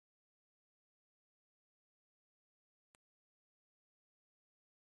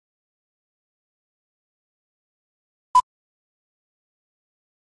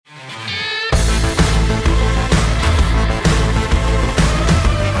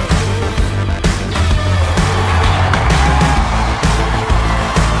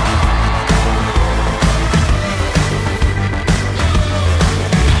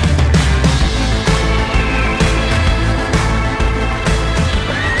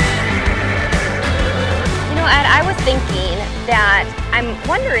thinking that I'm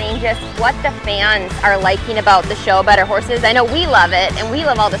wondering just what the fans are liking about the show Better Horses. I know we love it and we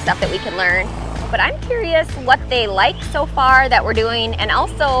love all the stuff that we can learn, but I'm curious what they like so far that we're doing, and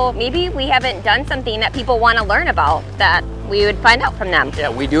also maybe we haven't done something that people want to learn about that we would find out from them. Yeah,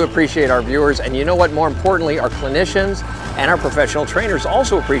 we do appreciate our viewers, and you know what, more importantly, our clinicians and our professional trainers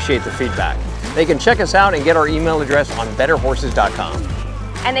also appreciate the feedback. They can check us out and get our email address on betterhorses.com.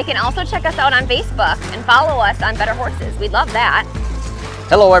 And they can also check us out on Facebook and follow us on Better Horses. We'd love that.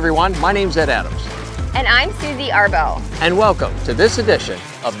 Hello everyone, my name's Ed Adams. And I'm Susie Arbo. And welcome to this edition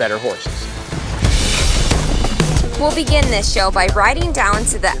of Better Horses. We'll begin this show by riding down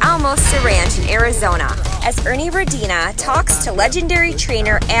to the Almosta Ranch in Arizona as Ernie Rodina talks to legendary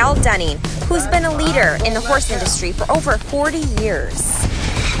trainer Al Dunning, who's been a leader in the horse industry for over 40 years.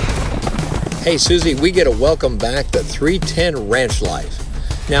 Hey Susie, we get a welcome back to 310 Ranch Life.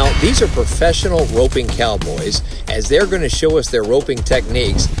 Now, these are professional roping cowboys, as they're going to show us their roping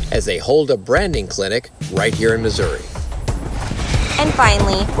techniques as they hold a branding clinic right here in Missouri. And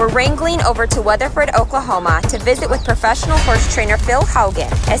finally, we're wrangling over to Weatherford, Oklahoma to visit with professional horse trainer Phil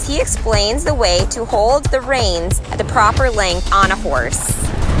Haugen as he explains the way to hold the reins at the proper length on a horse.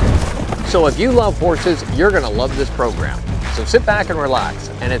 So if you love horses, you're going to love this program. So sit back and relax,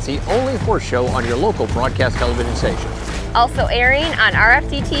 and it's the only horse show on your local broadcast television station. Also airing on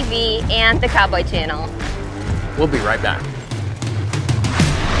RFD TV and the Cowboy Channel. We'll be right back.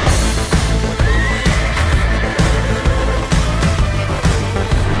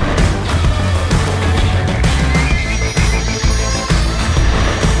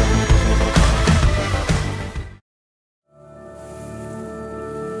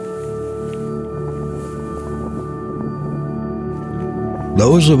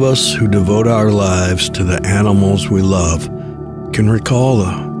 Those of us who devote our lives to the animals we love can recall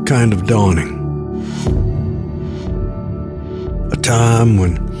a kind of dawning. A time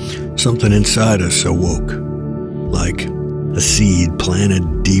when something inside us awoke, like a seed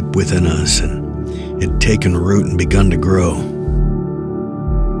planted deep within us and had taken root and begun to grow.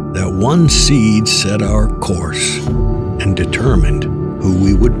 That one seed set our course and determined who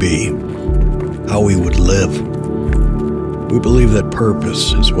we would be, how we would live. We believe that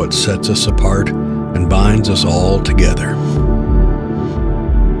purpose is what sets us apart and binds us all together.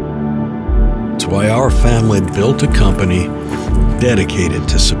 It's why our family built a company dedicated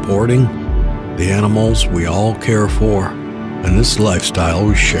to supporting the animals we all care for and this lifestyle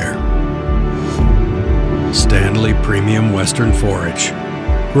we share. Stanley Premium Western Forage,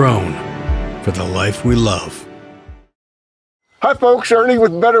 grown for the life we love. Hi folks, Ernie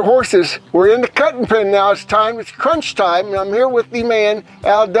with Better Horses. We're in the cutting pen now. It's time, it's crunch time, and I'm here with the man,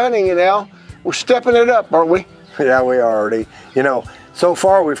 Al Dunning. And Al, we're stepping it up, aren't we? Yeah, we are, Ernie. You know, so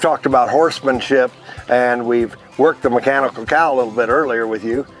far we've talked about horsemanship, and we've worked the mechanical cow a little bit earlier with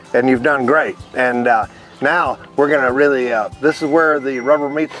you, and you've done great. And now we're gonna really, this is where the rubber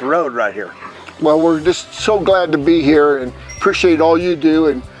meets the road right here. Well, we're just so glad to be here and appreciate all you do,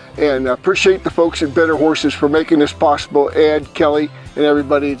 and appreciate the folks at Better Horses for making this possible. Ed, Kelly, and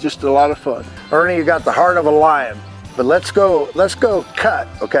everybody. It's just a lot of fun. Ernie, you got the heart of a lion, but let's go cut,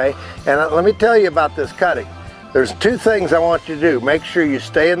 okay? And let me tell you about this cutting. There's two things I want you to do. Make sure you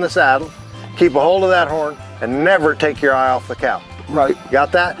stay in the saddle, keep a hold of that horn, and never take your eye off the cow. Right.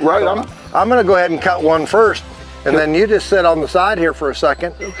 Got that? Right. So I'm gonna go ahead and cut one first, and then you just sit on the side here for a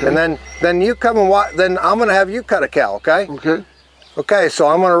second, okay. And then you come and watch, then I'm gonna have you cut a cow, okay? Okay. Okay, so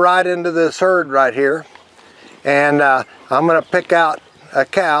I'm going to ride into this herd right here, and I'm going to pick out a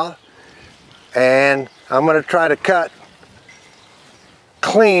cow, and I'm going to try to cut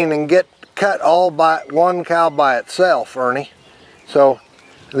clean and get cut all by one cow by itself, Ernie. So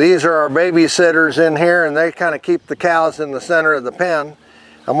these are our babysitters in here, and they kind of keep the cows in the center of the pen.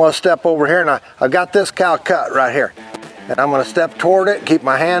 I'm going to step over here, and I've got this cow cut right here, and I'm going to step toward it, keep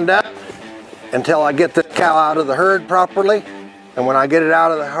my hand up until I get the cow out of the herd properly. And when I get it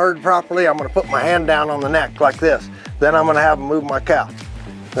out of the herd properly, I'm going to put my hand down on the neck like this. Then I'm going to have them move my cow.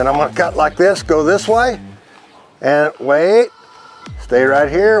 Then I'm going to cut like this, go this way, and wait, stay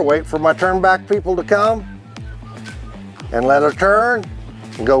right here, wait for my turn back people to come, and let her turn,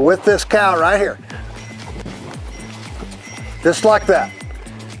 and go with this cow right here. Just like that.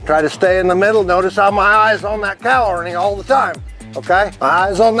 Try to stay in the middle. Notice how my eye's on that cow, Ernie, all the time, okay? My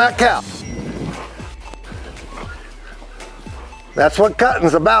eye's on that cow. That's what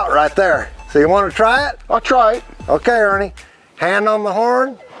cutting's about right there. So you want to try it? I'll try it. Okay, Ernie. Hand on the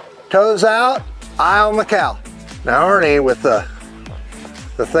horn, toes out, eye on the cow. Now Ernie, with the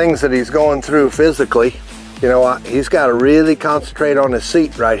things that he's going through physically, you know, he's got to really concentrate on his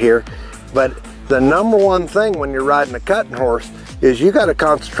seat right here. But The number one thing when you're riding a cutting horse is you got to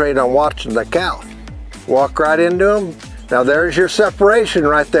concentrate on watching the cow. Walk right into them. Now there's your separation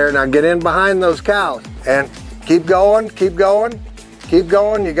right there. Now get in behind those cows and keep going, keep going, keep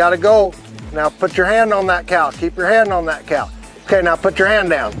going. You got to go. Now put your hand on that cow. Keep your hand on that cow. Okay, now put your hand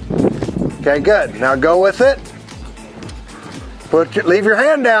down. Okay, good. Now go with it. Leave your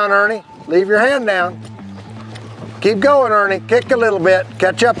hand down, Ernie. Leave your hand down. Keep going, Ernie. Kick a little bit.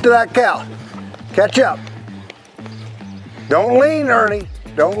 Catch up to that cow. Catch up. Don't lean, Ernie.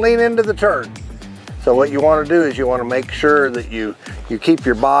 Don't lean into the turn. So what you want to do is you want to make sure that you keep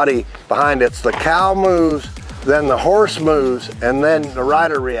your body behind it. So the cow moves, then the horse moves, and then the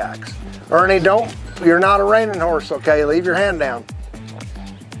rider reacts. Ernie, you're not a reining horse, okay? Leave your hand down.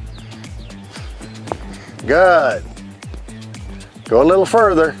 Good. Go a little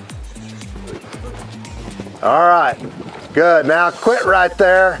further. All right, good. Now quit right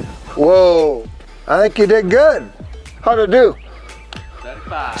there. Whoa, I think you did good. How'd I do?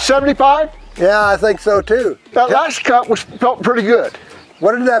 75. 75? Yeah, I think so too. That last cut felt pretty good.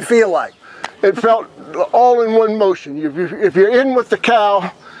 What did that feel like? It felt all in one motion. If you're in with the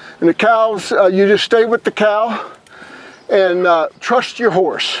cow, and the cows, you just stay with the cow and trust your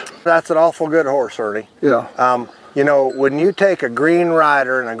horse. That's an awful good horse, Ernie. Yeah. You know, when you take a green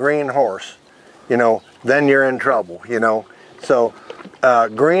rider and a green horse, you know, then you're in trouble, you know. So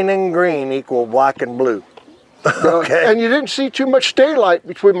green and green equal black and blue. Okay. And you didn't see too much daylight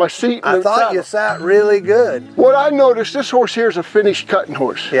between my seat and I the thought saddle. you sat really good. What I noticed, this horse here is a finished cutting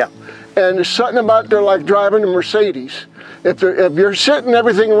horse. Yeah. And there's something about there like driving a Mercedes. If you're sitting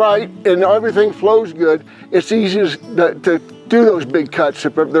everything right and everything flows good, it's easy to do those big cuts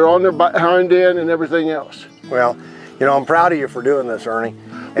if they're on their hind end and everything else. Well, you know, I'm proud of you for doing this, Ernie.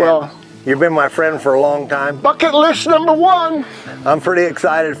 Well, And you've been my friend for a long time. bucket list number one. I'm pretty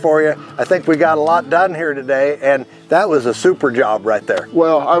excited for you. I think we got a lot done here today, and that was a super job right there.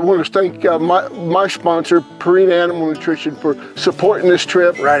 Well, I want to thank my sponsor, Perrine Animal Nutrition, for supporting this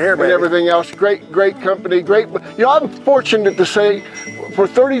trip. Right here, baby. And everything else. Great company. Great. You know, I'm fortunate to say for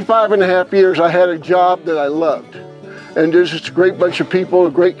 35 and a half years, I had a job that I loved. And there's just a great bunch of people,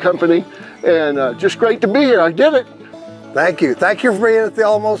 a great company, and just great to be here. I did it. Thank you. Thank you for being at the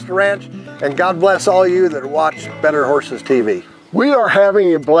Almosta Ranch, and God bless all you that watch Better Horses TV. We are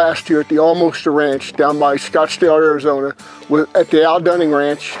having a blast here at the Almosta Ranch down by Scottsdale, Arizona, at the Al Dunning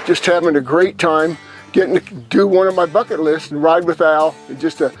Ranch. Just having a great time, getting to do one of my bucket lists and ride with Al. It's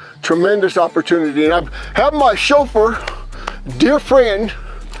just a tremendous opportunity. And I have my chauffeur, dear friend,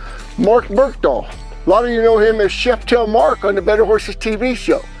 Mark Berkdahl. A lot of you know him as Chef Tell Mark on the Better Horses TV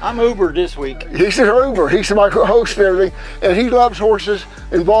show. I'm Uber this week. He's an Uber. He's my host and everything, and he loves horses,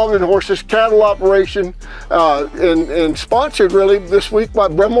 involved in horses, cattle operation, and sponsored really this week by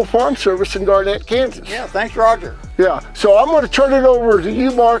Bremel Farm Service in Garnett, Kansas. Yeah, thanks, Roger. Yeah, so I'm going to turn it over to you,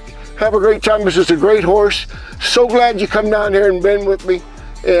 Mark. Have a great time. This is a great horse. So glad you come down here and been with me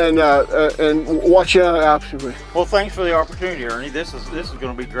and watch it absolutely. Well, thanks for the opportunity, Ernie. This is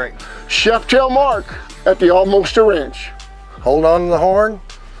going to be great. Chef Tell Mark at the Almosta Ranch. Hold on to the horn,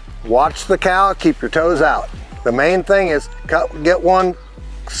 watch the cow, keep your toes out. The main thing is get one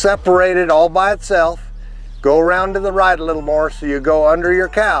separated all by itself, go around to the right a little more so you go under your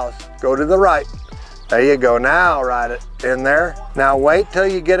cows, go to the right. There you go, now ride it in there. Now wait till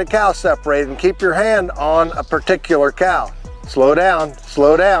you get a cow separated and keep your hand on a particular cow. Slow down,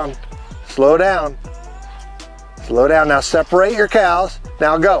 slow down, slow down, slow down. Now separate your cows,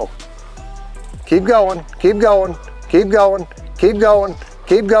 now go. Keep going, keep going, keep going, keep going,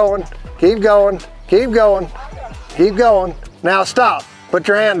 keep going, keep going, keep going, keep going. Now stop, put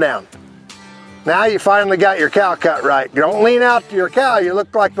your hand down. Now you finally got your cow cut right. Don't lean out to your cow, you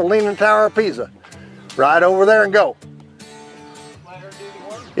look like the Leaning Tower of Pisa. Right over there and go.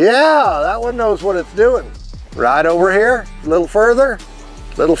 Yeah, that one knows what it's doing. Right over here, a little further,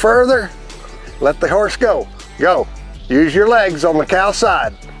 little further. Let the horse go, go. Use your legs on the cow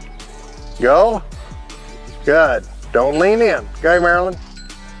side. Go, good. Don't lean in. Okay, Marilyn.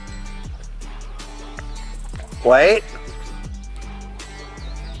 Wait.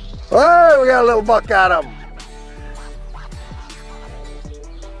 Oh, we got a little buck out of him.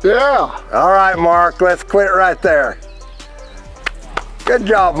 Yeah. All right, Mark, let's quit right there. Good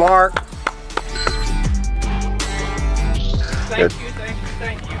job, Mark. Thank you, thank you,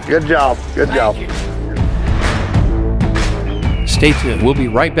 thank you. Good job, good job. You. Stay tuned. We'll be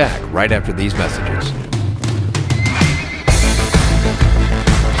right back right after these messages.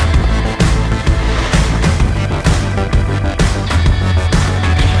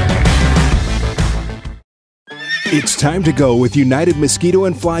 It's time to go with United Mosquito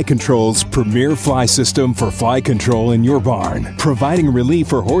and Fly Control's premier fly system for fly control in your barn, providing relief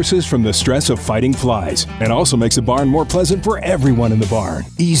for horses from the stress of fighting flies, and also makes the barn more pleasant for everyone in the barn.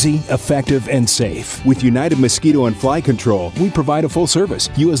 Easy, effective, and safe. With United Mosquito and Fly Control, we provide a full service.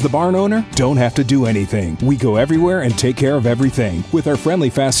 You as the barn owner don't have to do anything. We go everywhere and take care of everything with our friendly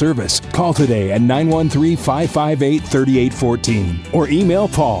fast service. Call today at 913-558-3814 or email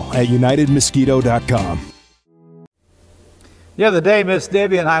Paul at unitedmosquito.com. The other day, Miss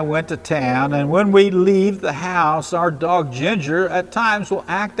Debbie and I went to town, and when we leave the house, our dog Ginger at times will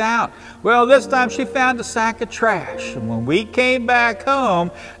act out. Well, this time she found a sack of trash, and when we came back home,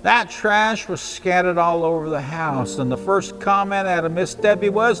 that trash was scattered all over the house, and the first comment out of Miss Debbie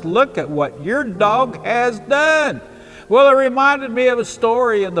was, "Look at what your dog has done." Well, it reminded me of a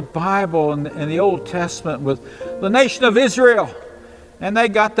story in the Bible in the Old Testament with the nation of Israel, and they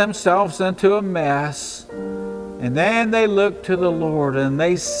got themselves into a mess. And then they looked to the Lord and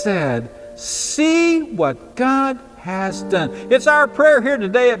they said, "See what God has done." It's our prayer here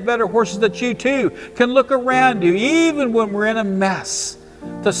today at Better Horses that you too can look around you, even when we're in a mess,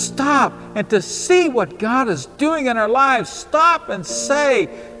 to stop and to see what God is doing in our lives. Stop and say,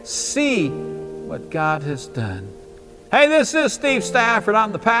 "See what God has done." Hey, this is Steve Stafford.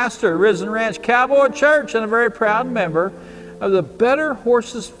 I'm the pastor of Risen Ranch Cowboy Church and a very proud member of the Better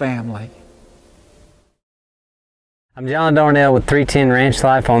Horses family. I'm John Darnell with 310 Ranch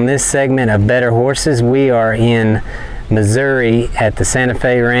Life. On this segment of Better Horses, we are in Missouri at the Santa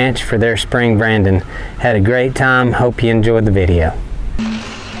Fe Ranch for their spring branding. Had a great time. Hope you enjoyed the video.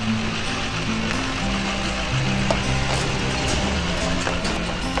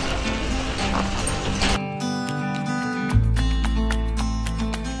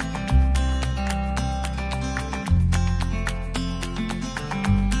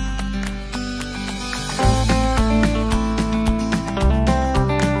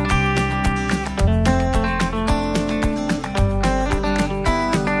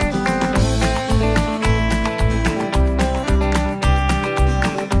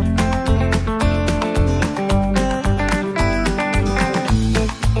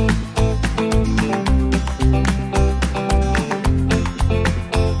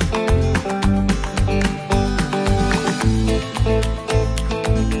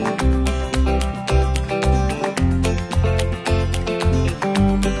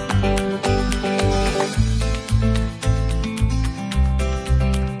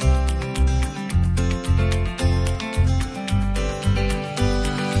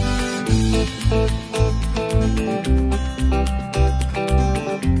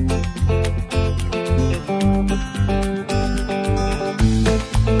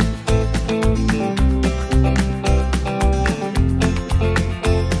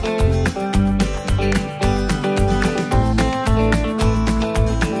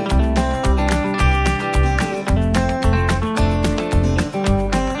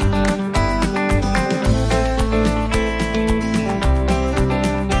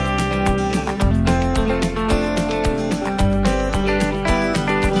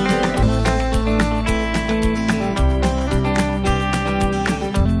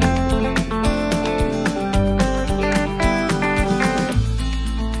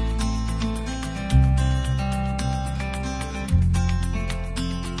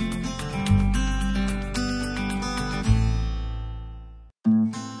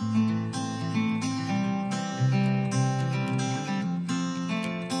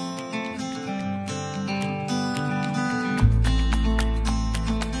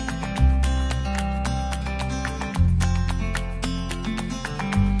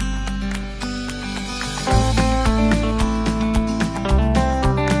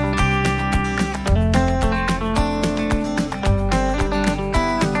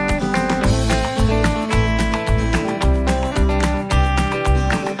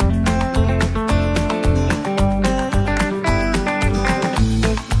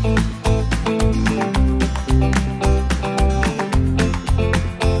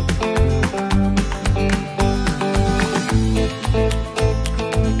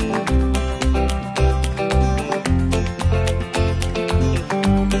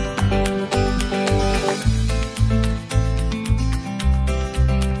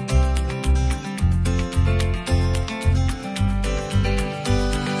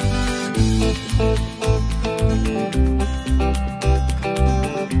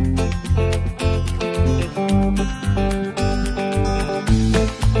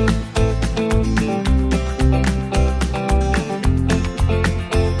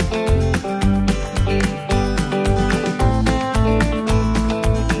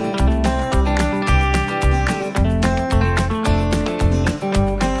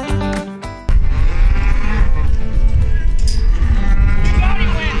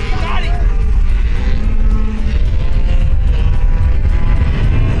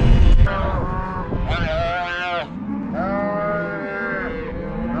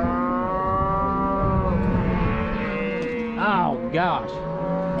 gosh.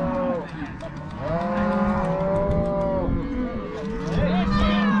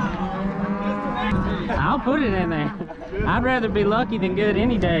 I'll put it in there. I'd rather be lucky than good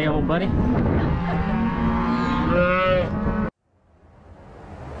any day, old buddy.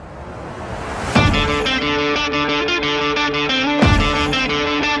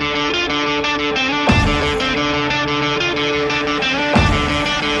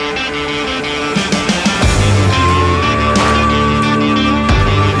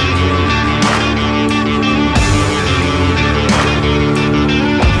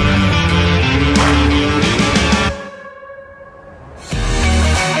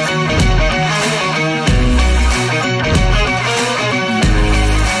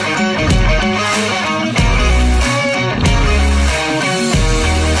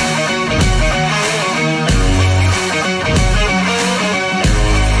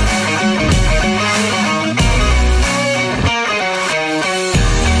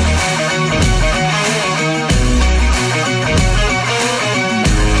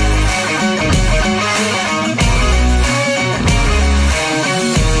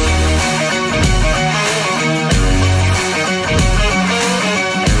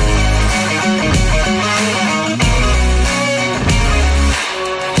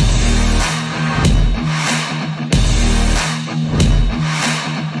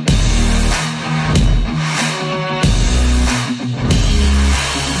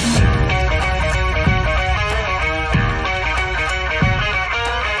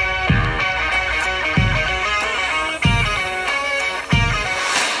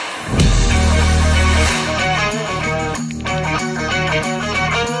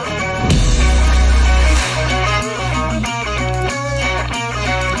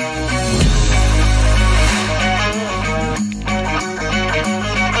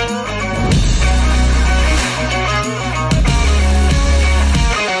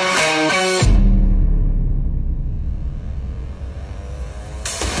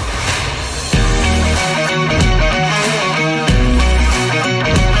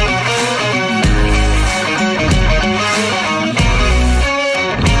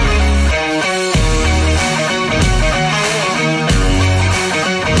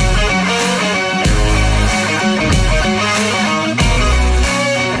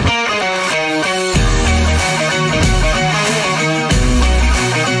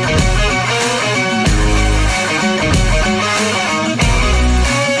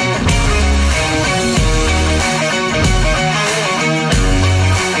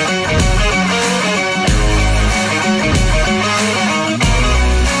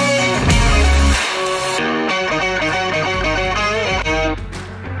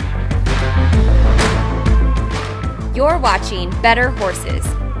 You're watching Better Horses,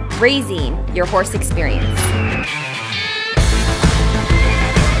 raising your horse experience.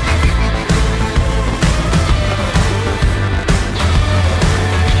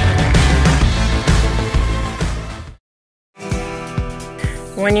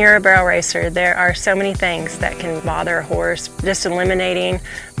 When you're a barrel racer, there are so many things that can bother a horse. Just eliminating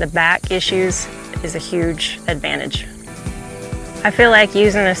the back issues is a huge advantage. I feel like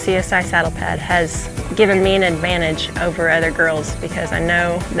using a CSI saddle pad has given me an advantage over other girls because I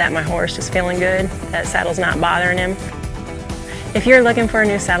know that my horse is feeling good, that saddle's not bothering him. If you're looking for a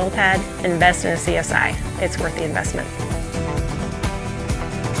new saddle pad, invest in a CSI. It's worth the investment.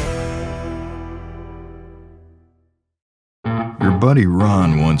 Your buddy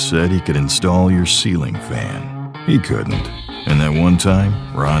Ron once said he could install your ceiling fan. He couldn't. And that one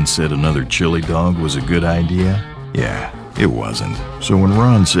time, Ron said another chili dog was a good idea? Yeah, it wasn't. So when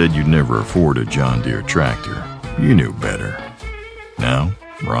Ron said you'd never afford a John Deere tractor, you knew better. Now,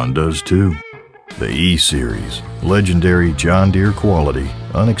 Ron does too. The E-Series, legendary John Deere quality,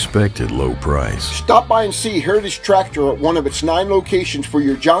 unexpected low price. Stop by and see Heritage Tractor at one of its 9 locations for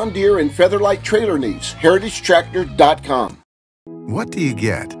your John Deere and Featherlight trailer needs. HeritageTractor.com. What do you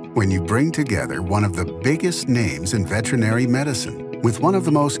get when you bring together one of the biggest names in veterinary medicine with one of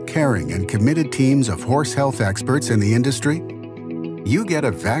the most caring and committed teams of horse health experts in the industry? You get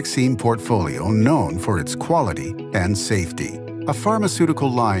a vaccine portfolio known for its quality and safety. A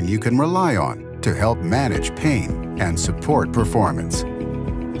pharmaceutical line you can rely on to help manage pain and support performance.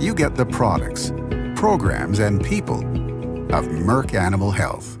 You get the products, programs, and people of Merck Animal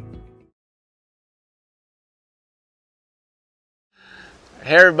Health.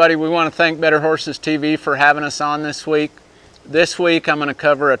 Hey everybody, we want to thank Better Horses TV for having us on this week. This week I'm going to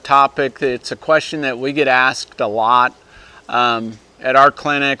cover a topic that's a question that we get asked a lot at our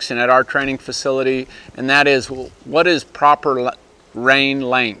clinics and at our training facility, and that is, what is proper rein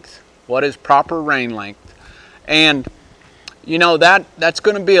length? What is proper rein length? And You know, that's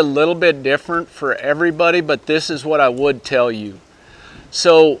going to be a little bit different for everybody, but this is what I would tell you.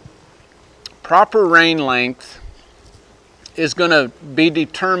 So proper rein length is going to be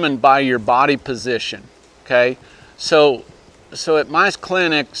determined by your body position, okay? So at my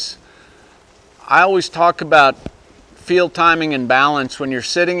clinics, I always talk about field timing and balance. When you're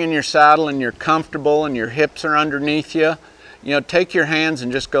sitting in your saddle and you're comfortable and your hips are underneath you, you know, take your hands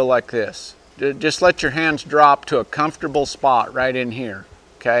and just go like this. Just let your hands drop to a comfortable spot right in here,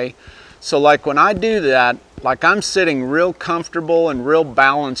 okay? So like when I do that, like I'm sitting real comfortable and real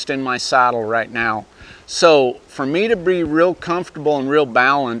balanced in my saddle right now. So for me to be real comfortable and real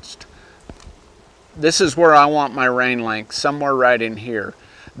balanced, this is where I want my rein length, somewhere right in here.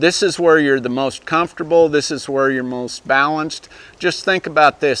 This is where you're the most comfortable. This is where you're most balanced. Just think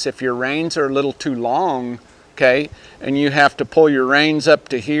about this. If your reins are a little too long, okay, and you have to pull your reins up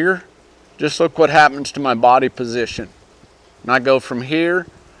to here, just look what happens to my body position. And I go from here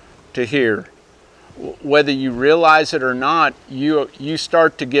to here. Whether you realize it or not, you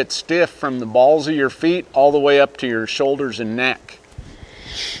start to get stiff from the balls of your feet all the way up to your shoulders and neck.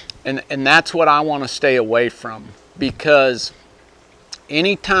 And that's what I want to stay away from, because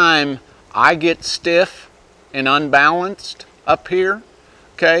anytime I get stiff and unbalanced up here,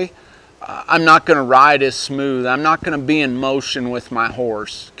 okay, I'm not going to ride as smooth. I'm not going to be in motion with my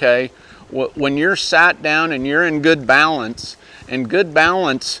horse, okay? When you're sat down and you're in good balance, and good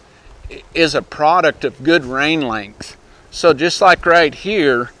balance is a product of good rein length. So just like right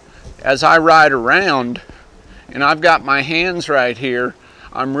here, as I ride around and I've got my hands right here,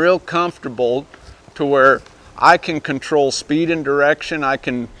 I'm real comfortable to where I can control speed and direction. I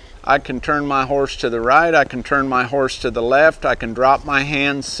can turn my horse to the right, I can turn my horse to the left, I can drop my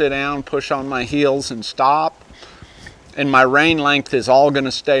hands, sit down, push on my heels and stop. And my rein length is all going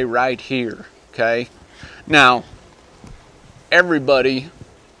to stay right here, okay? Now, everybody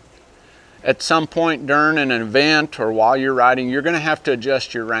at some point during an event or while you're riding, you're going to have to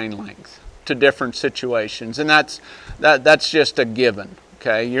adjust your rein length to different situations, and that's just a given,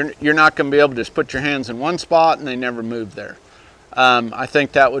 okay? You're not going to be able to just put your hands in one spot and they never move there. I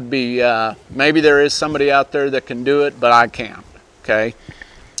think that would be, maybe there is somebody out there that can do it, but I can't, okay?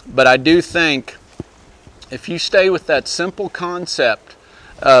 But I do think if you stay with that simple concept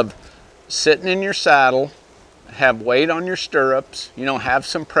of sitting in your saddle, have weight on your stirrups, you know, have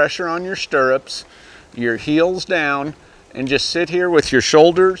some pressure on your stirrups, your heels down, and just sit here with your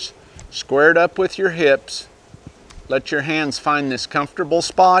shoulders squared up with your hips, let your hands find this comfortable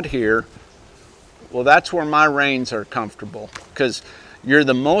spot here, well, that's where my reins are comfortable, because you're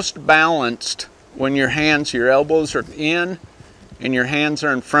the most balanced when your hands, your elbows are in and your hands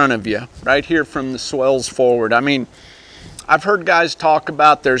are in front of you, right here from the swells forward. I mean, I've heard guys talk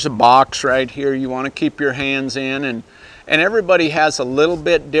about there's a box right here you want to keep your hands in, and everybody has a little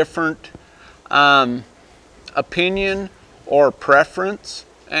bit different opinion or preference,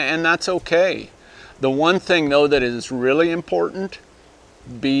 and that's okay. The one thing though that is really important,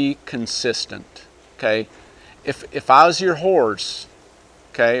 be consistent, okay? If I was your horse,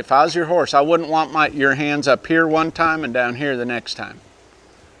 okay, if I was your horse, I wouldn't want your hands up here one time and down here the next time.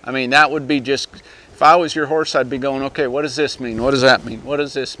 I mean, that would be just, if I was your horse, I'd be going, okay, what does this mean? What does that mean? What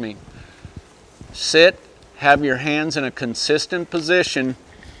does this mean? Sit, have your hands in a consistent position,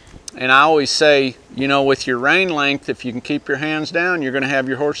 and I always say, you know, with your rein length, if you can keep your hands down, you're going to have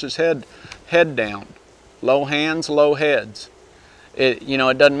your horse's head down. Low hands, low heads. You know,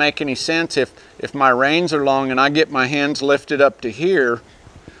 it doesn't make any sense if my reins are long and I get my hands lifted up to here.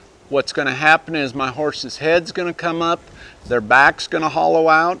 What's going to happen is my horse's head's going to come up, their back's going to hollow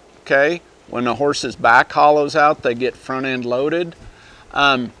out, okay? When the horse's back hollows out, they get front end loaded.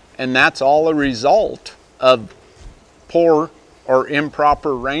 And that's all a result of poor or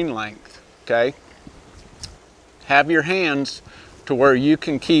improper rein length, okay? Have your hands to where you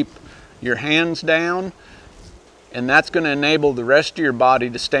can keep your hands down, and that's going to enable the rest of your body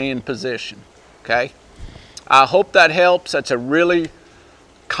to stay in position, okay? I hope that helps. That's a really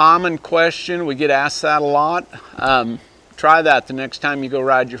common question. We get asked that a lot. Try that the next time you go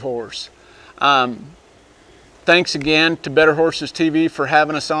ride your horse. Thanks again to Better Horses TV for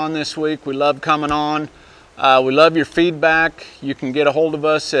having us on this week. We love coming on. We love your feedback. You can get a hold of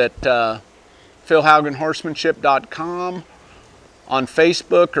us at philhaugenhorsemanship.com, on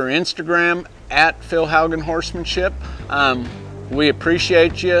Facebook or Instagram at Phil Haugen Horsemanship. We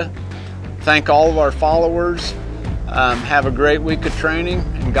appreciate you. Thank all of our followers. Have a great week of training,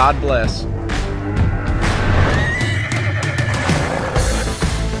 and God bless.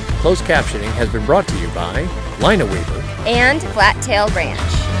 Closed captioning has been brought to you by Lina Weaver and Flat Tail Ranch.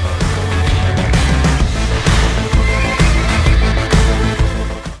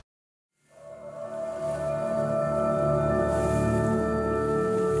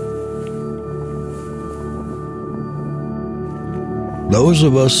 Those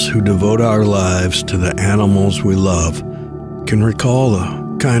of us who devote our lives to the animals we love can recall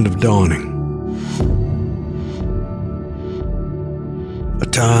a kind of dawning. A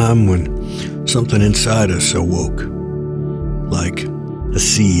time when something inside us awoke, like a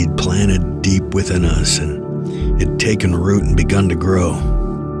seed planted deep within us, and it taken root and begun to grow.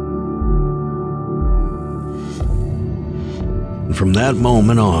 And from that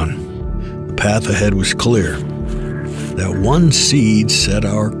moment on, the path ahead was clear. That one seed set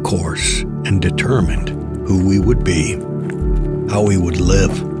our course and determined who we would be, how we would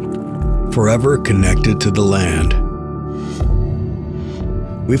live, forever connected to the land.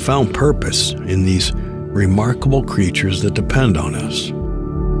 We found purpose in these remarkable creatures that depend on us.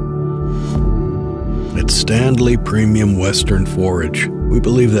 At Stanley Premium Western Forage, we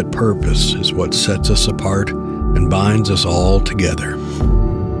believe that purpose is what sets us apart and binds us all together.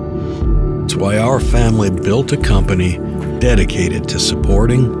 It's why our family built a company dedicated to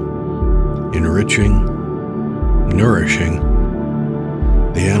supporting, enriching, nourishing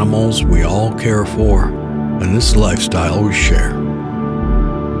the animals we all care for and this lifestyle we share.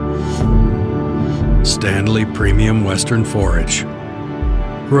 Stanley Premium Western Forage,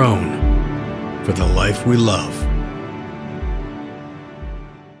 grown for the life we love.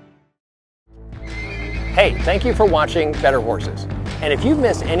 Hey, thank you for watching Better Horses. And if you've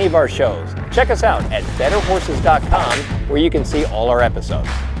missed any of our shows, check us out at betterhorses.com, where you can see all our episodes.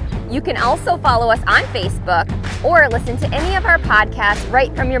 You can also follow us on Facebook or listen to any of our podcasts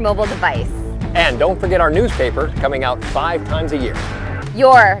right from your mobile device. And don't forget our newspaper, coming out 5 times a year.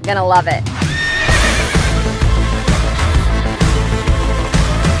 You're gonna love it.